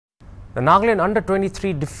The Nagaland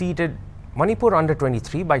under-23 defeated Manipur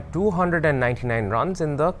under-23 by 299 runs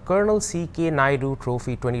in the Colonel C.K. Nayuda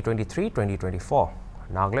Trophy 2023-2024.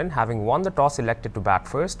 Nagaland, having won the toss, elected to bat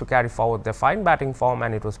first to carry forward their fine batting form,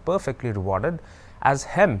 and it was perfectly rewarded as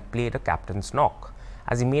Hem played a captain's knock,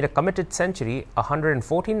 as he made a committed century,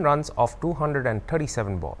 114 runs off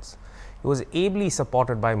 237 balls. He was ably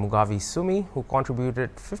supported by Mugavi Sumi, who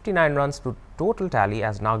contributed 59 runs to total tally,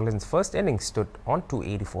 as Nagaland's first innings stood on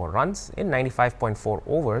 284 runs in 95.4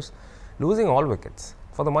 overs, losing all wickets.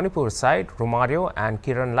 For the Manipur side, Romario and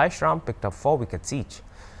Kiran Laishram picked up 4 wickets each.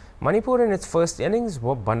 Manipur in its first innings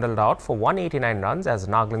were bundled out for 189 runs, as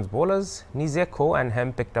Nagaland's bowlers Nizekho and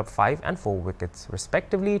Hem picked up 5 and 4 wickets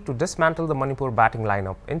respectively to dismantle the Manipur batting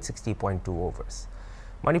lineup in 60.2 overs.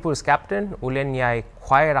 Manipur's captain Ulenyai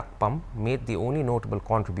Khwairakpam made the only notable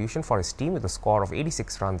contribution for his team with a score of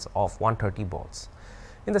 86 runs off 130 balls.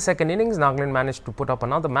 In the second innings, Nagaland managed to put up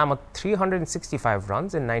another mammoth 365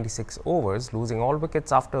 runs in 96 overs, losing all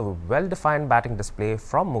wickets after a well-defined batting display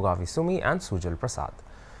from Mugavi Sumi and Sujal Prasad.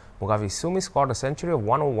 Mugavi Sumi scored a century of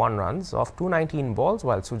 101 runs off 219 balls,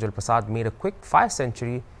 while Sujal Prasad made a quick fire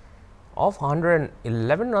century of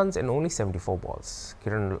 111 runs in only 74 balls.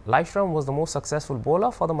 Kiran Laishram was the most successful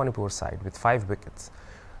bowler for the Manipur side with 5 wickets.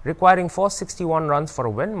 Requiring 461 runs for a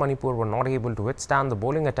win, Manipur were not able to withstand the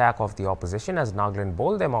bowling attack of the opposition, as Nagaland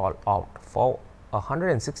bowled them all out for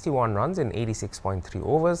 161 runs in 86.3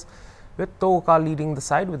 overs, with Touka leading the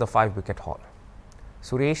side with a 5-wicket haul.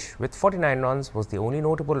 Suresh, with 49 runs, was the only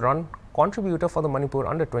notable run contributor for the Manipur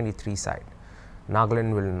under-23 side.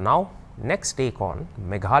 Nagaland will now next take on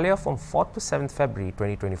Meghalaya from 4th to 7th February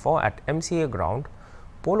 2024 at MCA Ground,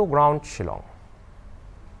 Polo Ground, Shillong.